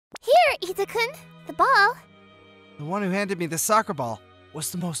Ida-kun, the ball. The one who handed me the soccer ball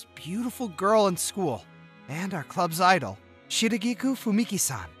was the most beautiful girl in school, and our club's idol, Shiragiku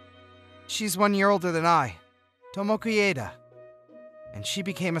Fumiki-san. She's 1 year older than I, Tomoku Ieda, and she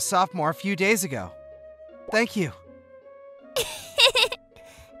became a sophomore a few days ago. Thank you.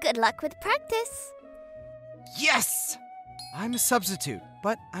 Good luck with practice. Yes! I'm a substitute,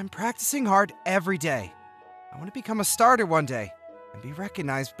 but I'm practicing hard every day. I want to become a starter one day and be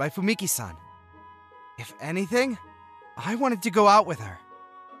recognized by Fumiki-san. If anything, I wanted to go out with her.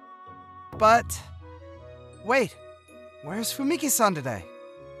 But... wait, where's Fumiki-san today?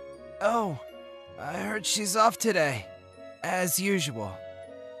 Oh, I heard she's off today, as usual.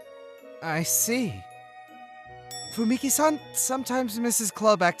 I see. Fumiki-san sometimes misses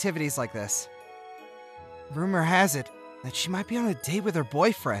club activities like this. Rumor has it that she might be on a date with her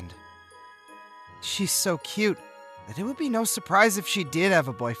boyfriend. She's so cute that it would be no surprise if she did have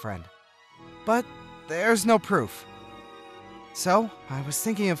a boyfriend. But there's no proof. So, I was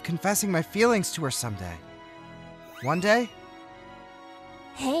thinking of confessing my feelings to her someday. One day?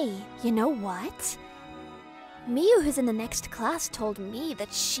 Hey, you know what? Miyu, who's in the next class, told me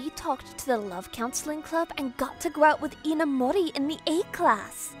that she talked to the Love Counseling Club and got to go out with Inamori in the A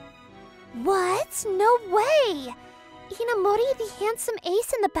class. What? No way! Inamori, the handsome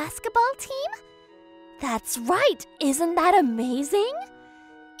ace in the basketball team? That's right! Isn't that amazing?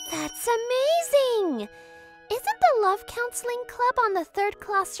 That's amazing! Isn't the Love Counseling Club on the 3rd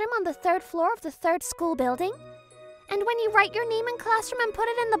classroom on the 3rd floor of the 3rd school building? And when you write your name in classroom and put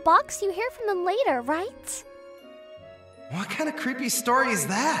it in the box, you hear from them later, right? What kind of creepy story is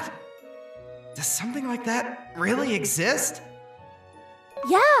that? Does something like that really exist?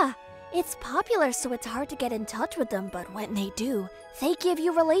 Yeah, it's popular, so it's hard to get in touch with them, but when they do, they give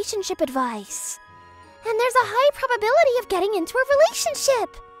you relationship advice. And there's a high probability of getting into a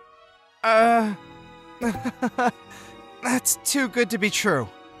relationship. That's too good to be true.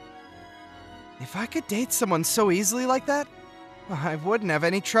 If I could date someone so easily like that, I wouldn't have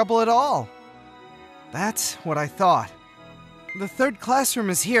any trouble at all. That's what I thought. The 3rd classroom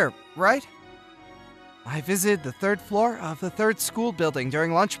is here, right? I visited the 3rd floor of the 3rd school building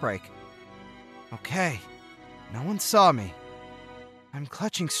during lunch break. Okay, no one saw me. I'm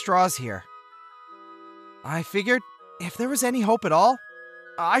clutching straws here. I figured if there was any hope at all,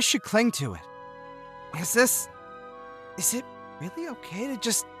 I should cling to it. Is it really okay to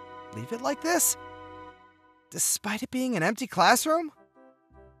just leave it like this? Despite it being an empty classroom?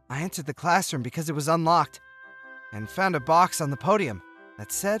 I entered the classroom because it was unlocked and found a box on the podium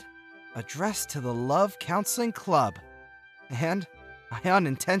that said, addressed to the Love Counseling Club. And I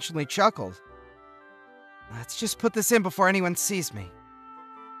unintentionally chuckled. Let's just put this in before anyone sees me.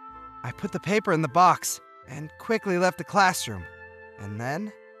 I put the paper in the box and quickly left the classroom. And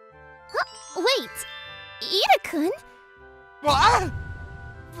then... Huh? Wait, Ida-kun? What?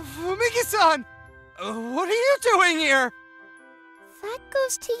 Fumiki-san! What are you doing here? That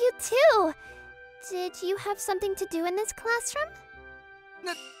goes to you too. Did you have something to do in this classroom?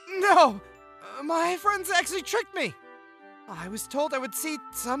 No! My friends actually tricked me. I was told I would see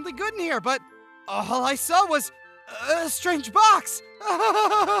something good in here, but all I saw was a strange box.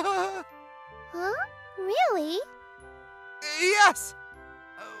 Huh? Really? Yes!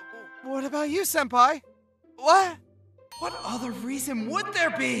 What about you, Senpai? What? What other reason would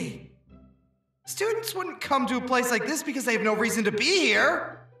there be? Students wouldn't come to a place like this because they have no reason to be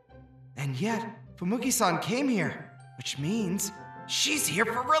here. And yet, Fumuki-san came here, which means she's here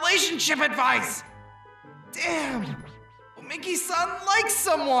for relationship advice. Damn, Fumuki-san likes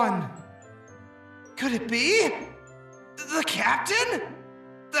someone. Could it be? The captain?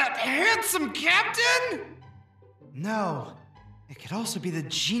 That handsome captain? No, it could also be the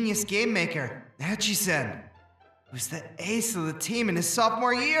genius game maker, Hachi-sen, who's the ace of the team in his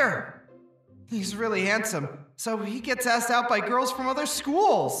sophomore year. He's really handsome, so he gets asked out by girls from other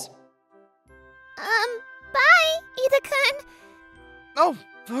schools. Bye, Ida-kun. Oh,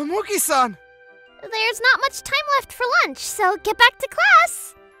 Fumuki-san! There's not much time left for lunch, so get back to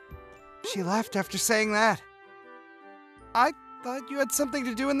class. She left after saying that. I thought you had something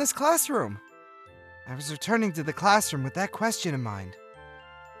to do in this classroom. I was returning to the classroom with that question in mind.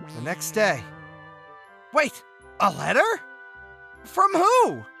 The next day... Wait, a letter? From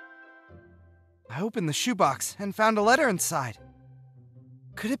who? I opened the shoebox and found a letter inside.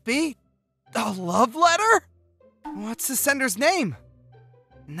 Could it be a love letter? What's the sender's name?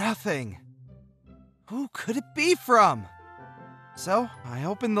 Nothing. Who could it be from? So I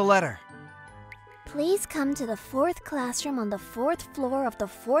opened the letter. Please come to the 4th classroom on the 4th floor of the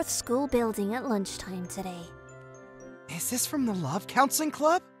 4th school building at lunchtime today. Is this from the Love Counseling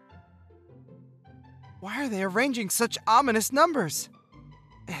Club? Why are they arranging such ominous numbers?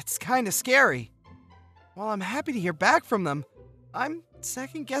 It's kinda scary. While I'm happy to hear back from them, I'm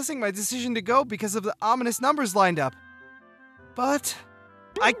second-guessing my decision to go because of the ominous numbers lined up. But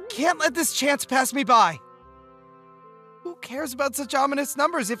I can't let this chance pass me by. Who cares about such ominous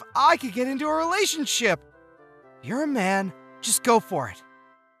numbers if I could get into a relationship? You're a man, just go for it.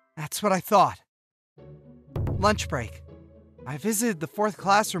 That's what I thought. Lunch break. I visited the 4th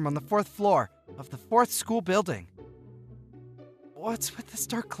classroom on the 4th floor of the 4th school building. What's with this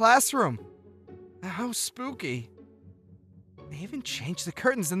dark classroom? How spooky. They even changed the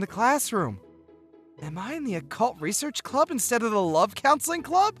curtains in the classroom. Am I in the occult research club instead of the love counseling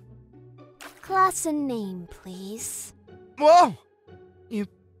club? Class and name, please. Whoa! You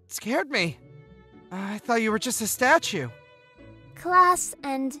scared me. I thought you were just a statue. Class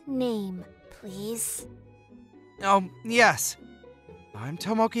and name, please. Oh, yes. I'm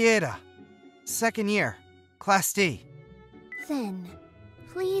Tomoki Eda. 2nd year, Class D. Then,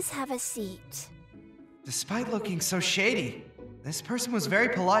 please have a seat. Despite looking so shady, this person was very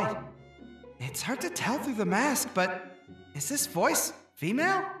polite. It's hard to tell through the mask, but is this voice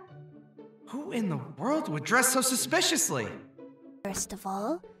female? Who in the world would dress so suspiciously? First of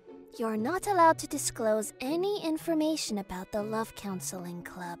all, you're not allowed to disclose any information about the Love Counseling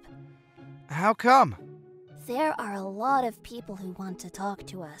Club. How come? There are a lot of people who want to talk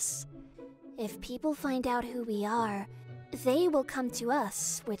to us. If people find out who we are, they will come to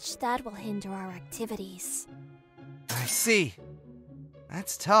us, which that will hinder our activities. I see.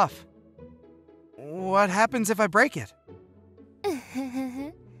 That's tough. What happens if I break it?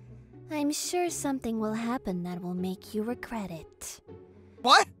 I'm sure something will happen that will make you regret it.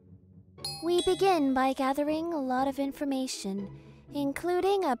 What? We begin by gathering a lot of information,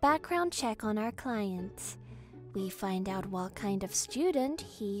 including a background check on our client. We find out what kind of student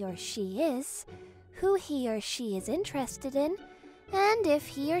he or she is, who he or she is interested in, and if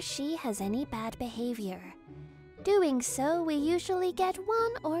he or she has any bad behavior. Doing so, we usually get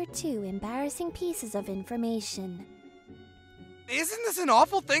 1 or 2 embarrassing pieces of information. Isn't this an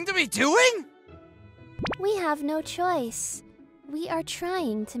awful thing to be doing? We have no choice. We are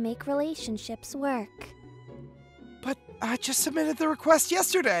trying to make relationships work. But I just submitted the request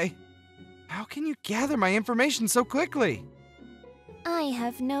yesterday. How can you gather my information so quickly? I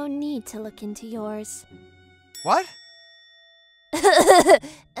have no need to look into yours. What?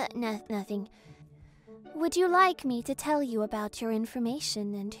 Nothing. Would you like me to tell you about your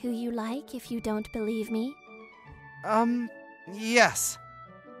information and who you like if you don't believe me? Yes.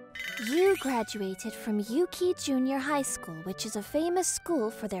 You graduated from Yuki Junior High School, which is a famous school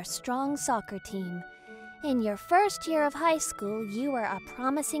for their strong soccer team. In your first year of high school, you were a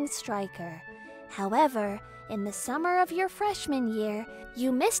promising striker. However, in the summer of your freshman year,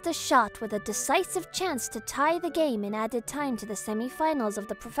 you missed a shot with a decisive chance to tie the game and added time to the semifinals of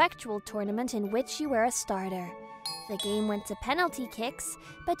the prefectural tournament in which you were a starter. The game went to penalty kicks,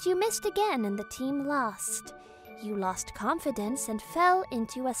 but you missed again and the team lost. You lost confidence and fell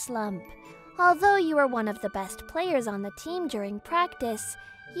into a slump. Although you were one of the best players on the team during practice,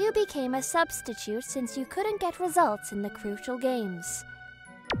 you became a substitute since you couldn't get results in the crucial games.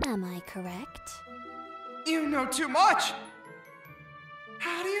 Am I correct? You know too much!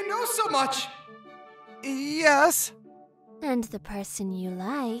 How do you know so much? Yes. And the person you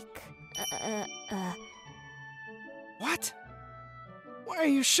like, What? Why are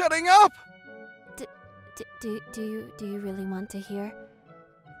you shutting up? Do you really want to hear?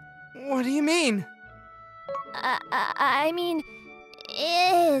 What do you mean? I mean,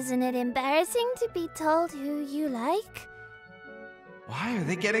 isn't it embarrassing to be told who you like? Why are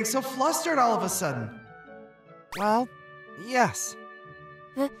they getting so flustered all of a sudden? Well, yes.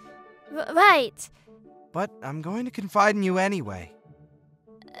 Right. But I'm going to confide in you anyway.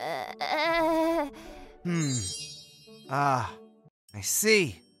 I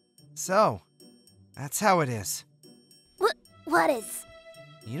see. So, that's how it is. What is?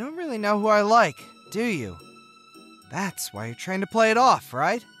 You don't really know who I like, do you? That's why you're trying to play it off,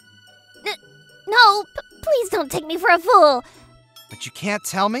 right? No, please don't take me for a fool. But you can't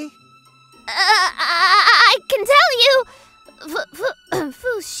tell me? I can tell you.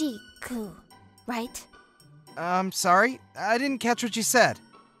 Fushiku, right? I'm sorry, I didn't catch what you said.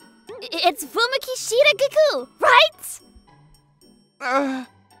 It's Fumiki Shiragiku, right?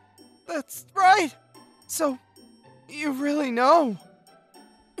 That's right. So, you really know.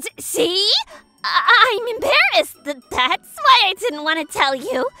 See? I'm embarrassed. That's why I didn't want to tell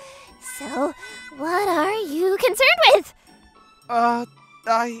you. So, what are you concerned with? I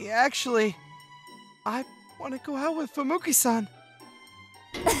want to go out with Fumuki-san.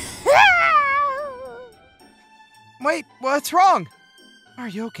 Wait, what's wrong? Are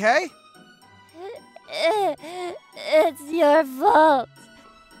you okay? It's your fault.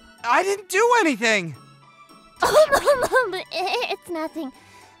 I didn't do anything! It's nothing.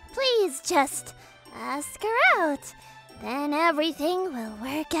 Please just ask her out. Then everything will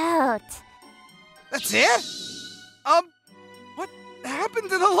work out. That's it? What happened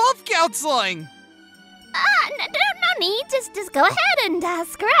to the love counseling? No need. Just go ahead and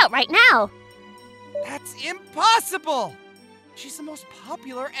ask her out right now. That's impossible! She's the most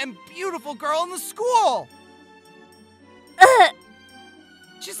popular and beautiful girl in the school!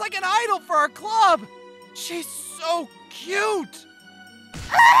 She's like an idol for our club! She's so cute!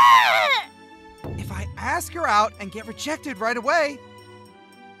 If I ask her out and get rejected right away...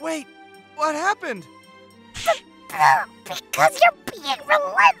 Wait, what happened? Because you're being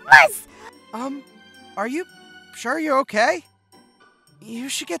relentless! Are you sure you're okay? You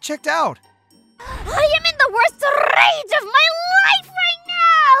should get checked out. I am in the worst rage of my life right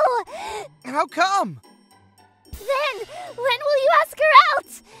now! How come? Then, when will you ask her out?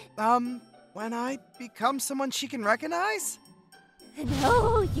 When I become someone she can recognize?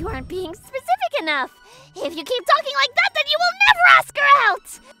 No, you aren't being specific enough. If you keep talking like that, then you will never ask her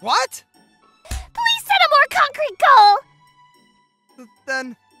out! What? Please set a more concrete goal!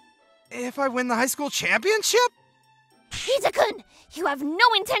 Then, if I win the high school championship? Hida-kun, you have no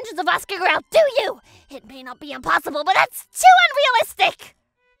intentions of asking her out, do you? It may not be impossible, but that's too unrealistic!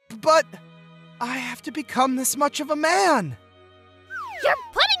 But I have to become this much of a man. You're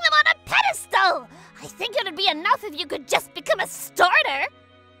putting them on a pedestal! I think it'd be enough if you could just become a starter!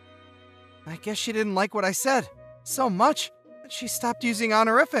 I guess she didn't like what I said so much that she stopped using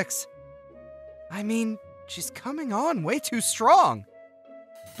honorifics. I mean, she's coming on way too strong.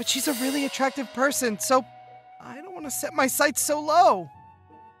 But she's a really attractive person, so I don't want to set my sights so low.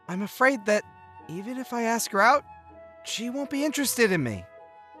 I'm afraid that even if I ask her out, she won't be interested in me.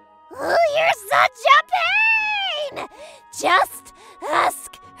 Oh, you're such a pain! Just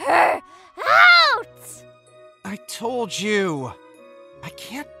ask her out! I told you. I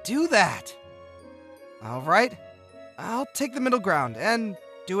can't do that. All right, I'll take the middle ground and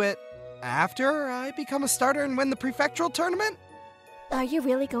do it after I become a starter and win the prefectural tournament? Are you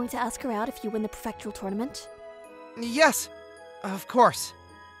really going to ask her out if you win the prefectural tournament? Yes, of course.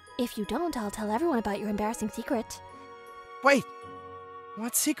 If you don't, I'll tell everyone about your embarrassing secret. Wait,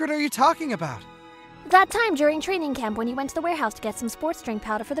 what secret are you talking about? That time during training camp when you went to the warehouse to get some sports drink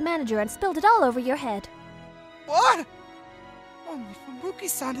powder for the manager and spilled it all over your head. What? Only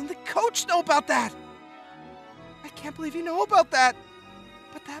Furuki-san and the coach know about that! I can't believe you know about that!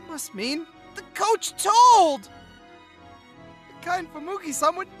 But that must mean the coach told! The kind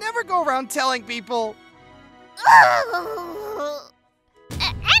Furuki-san would never go around telling people!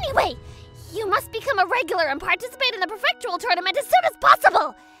 Anyway, you must become a regular and participate in the prefectural tournament as soon as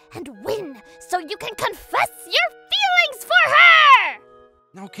possible! And win, so you can confess your feelings for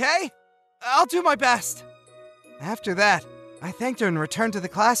her! Okay, I'll do my best. After that, I thanked her and returned to the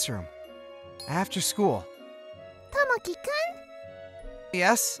classroom. After school. Tomoki-kun?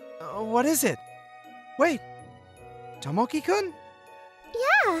 Yes? What is it? Wait, Tomoki-kun?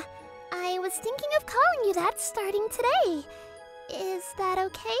 Yeah, I was thinking of calling you that starting today. Is that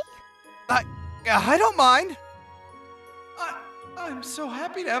okay? I don't mind. I'm so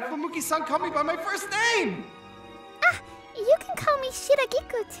happy to have Furuki-san call me by my first name! You can call me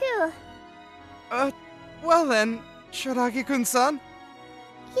Shiragiku too. Well then, Shiragi-kun-san.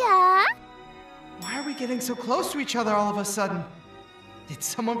 Yeah? Why are we getting so close to each other all of a sudden? Did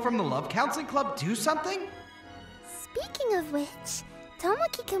someone from the Love Counseling Club do something? Speaking of which,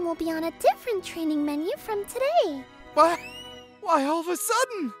 Tomoki-kun will be on a different training menu from today. What? Why all of a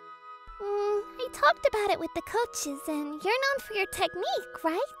sudden? I talked about it with the coaches, and you're known for your technique,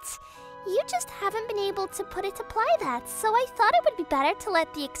 right? You just haven't been able to apply that, so I thought it would be better to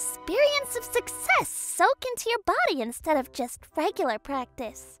let the experience of success soak into your body instead of just regular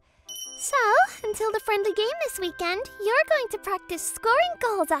practice. So, until the friendly game this weekend, you're going to practice scoring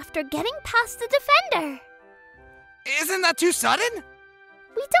goals after getting past the defender. Isn't that too sudden?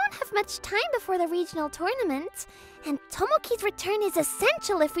 We don't have much time before the regional tournament, and Tomoki's return is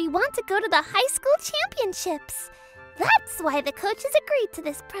essential if we want to go to the high school championships. That's why the coaches agreed to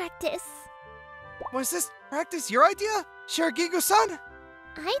this practice. Was this practice your idea, Shiragiku-san?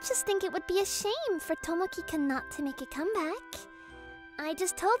 I just think it would be a shame for Tomoki-kun not to make a comeback. I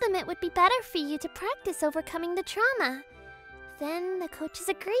just told them it would be better for you to practice overcoming the trauma. Then the coaches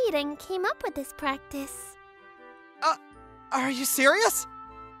agreed and came up with this practice. Are you serious?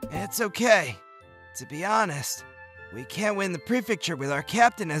 It's okay. To be honest, we can't win the prefecture with our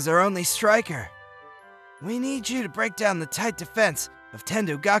captain as our only striker. We need you to break down the tight defense of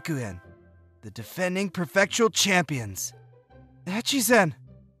Tendo Gakuen, the defending prefectural champions. Hachi-sen.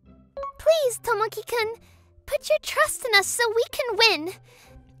 Please, Tomoki-kun, put your trust in us so we can win.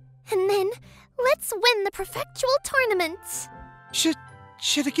 And then, let's win the prefectural tournament.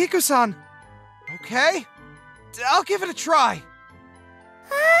 Shigekiku-san. Okay, I'll give it a try.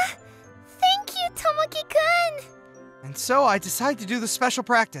 Thank you, Tomoki-kun. And so I decided to do the special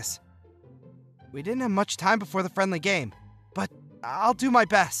practice. We didn't have much time before the friendly game, but I'll do my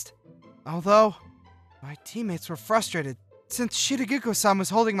best. Although, my teammates were frustrated since Shigekiku-san was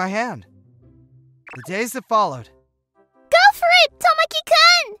holding my hand. The days that followed, Go for it,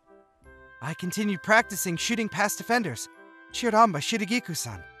 Tomoki-kun! I continued practicing shooting past defenders, cheered on by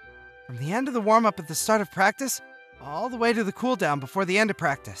Shigekiku-san. From the end of the warm-up at the start of practice, all the way to the cool-down before the end of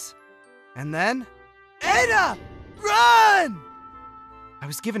practice. And then, Ada! Run! I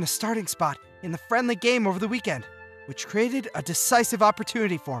was given a starting spot in the friendly game over the weekend, which created a decisive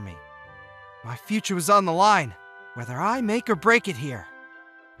opportunity for me. My future was on the line, whether I make or break it here.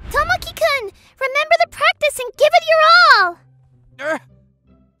 Tomoki-kun, remember the practice and give it your all!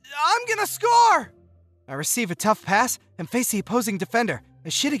 I'm gonna score! I receive a tough pass and face the opposing defender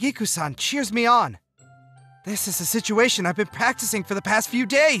as Shigekiku-san cheers me on. This is a situation I've been practicing for the past few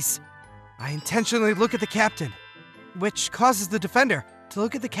days. I intentionally look at the captain, which causes the defender to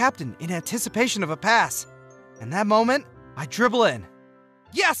look at the captain in anticipation of a pass. In that moment, I dribble in.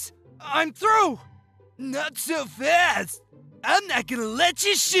 Yes! I'm through! Not so fast! I'm not gonna let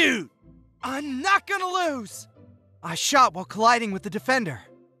you shoot! I'm not gonna lose! I shot while colliding with the defender,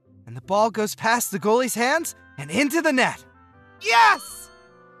 and the ball goes past the goalie's hands and into the net. Yes!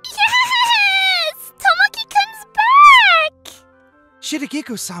 Yes! Tomoki-kun's back!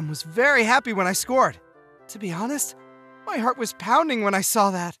 Shigekiku-san was very happy when I scored. To be honest, my heart was pounding when I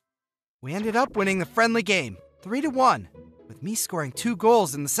saw that. We ended up winning the friendly game, 3-1, with me scoring 2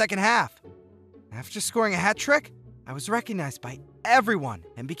 goals in the second half. After scoring a hat trick, I was recognized by everyone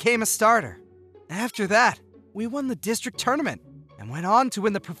and became a starter. After that, we won the district tournament and went on to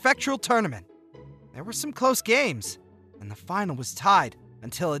win the prefectural tournament. There were some close games, and the final was tied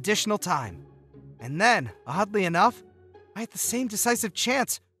until additional time. And then, oddly enough, I had the same decisive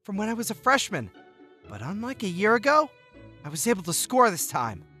chance from when I was a freshman. But unlike a year ago, I was able to score this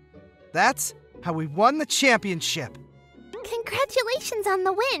time. That's how we won the championship. Congratulations on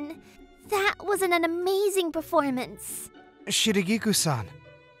the win. That was an amazing performance. Shigekiku-san.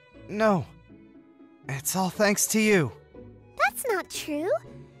 No. It's all thanks to you. That's not true.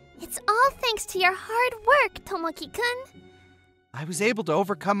 It's all thanks to your hard work, Tomoki-kun. I was able to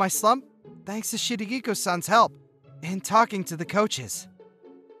overcome my slump thanks to Shigekiku-san's help in talking to the coaches.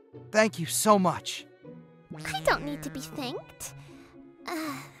 Thank you so much. I don't need to be thanked.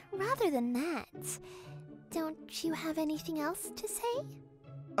 Rather than that, don't you have anything else to say?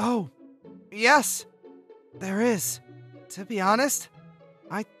 Oh, yes, there is. To be honest,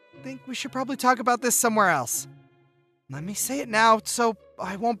 I think we should probably talk about this somewhere else. Let me say it now so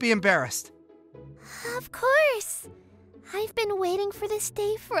I won't be embarrassed. Of course. I've been waiting for this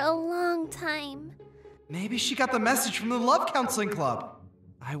day for a long time. Maybe she got the message from the Love Counseling Club.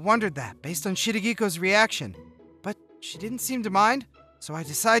 I wondered that based on Shigekiko's reaction, but she didn't seem to mind, so I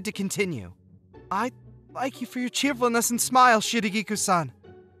decided to continue. I like you for your cheerfulness and smile, Shigekiku-san.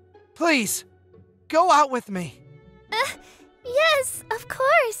 Please, go out with me. Yes, of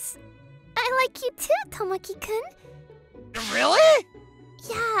course. I like you too, Tomoki-kun. Really?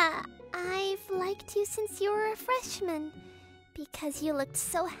 Yeah, I've liked you since you were a freshman. Because you looked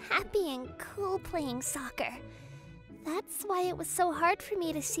so happy and cool playing soccer. That's why it was so hard for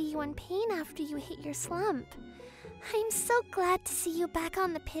me to see you in pain after you hit your slump. I'm so glad to see you back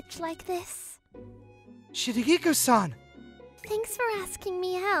on the pitch like this. Shigekiku-san. Thanks for asking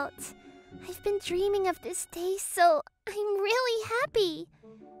me out. I've been dreaming of this day, so I'm really happy.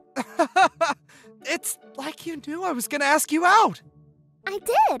 It's like you knew I was gonna ask you out. I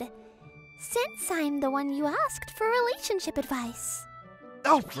did. Since I'm the one you asked for relationship advice.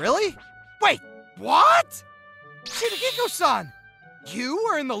 Oh, really? Wait, what? Shigekiku-san, you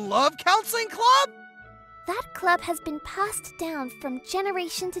were in the Love Counseling Club? That club has been passed down from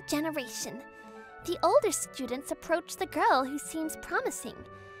generation to generation. The older students approach the girl who seems promising.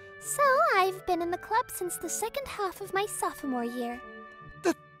 So I've been in the club since the second half of my sophomore year.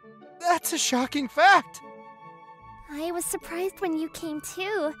 That's a shocking fact. I was surprised when you came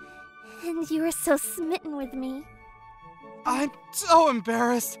too. And you were so smitten with me. I'm so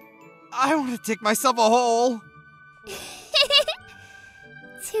embarrassed. I want to dig myself a hole.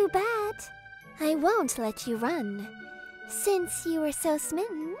 Too bad. I won't let you run. Since you were so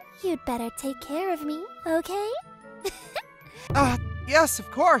smitten, You'd better take care of me, okay? Yes, of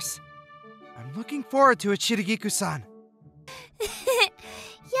course. I'm looking forward to it, Shiragiku-san.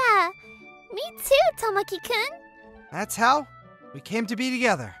 Yeah, me too, Tamaki-kun. That's how we came to be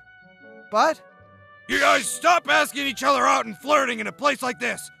together. But You guys stop asking each other out and flirting in a place like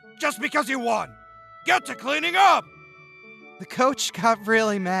this just because you won. Get to cleaning up! the coach got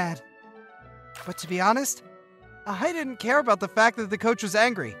really mad. But to be honest, I didn't care about the fact that the coach was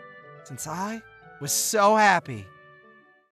angry, since I was so happy.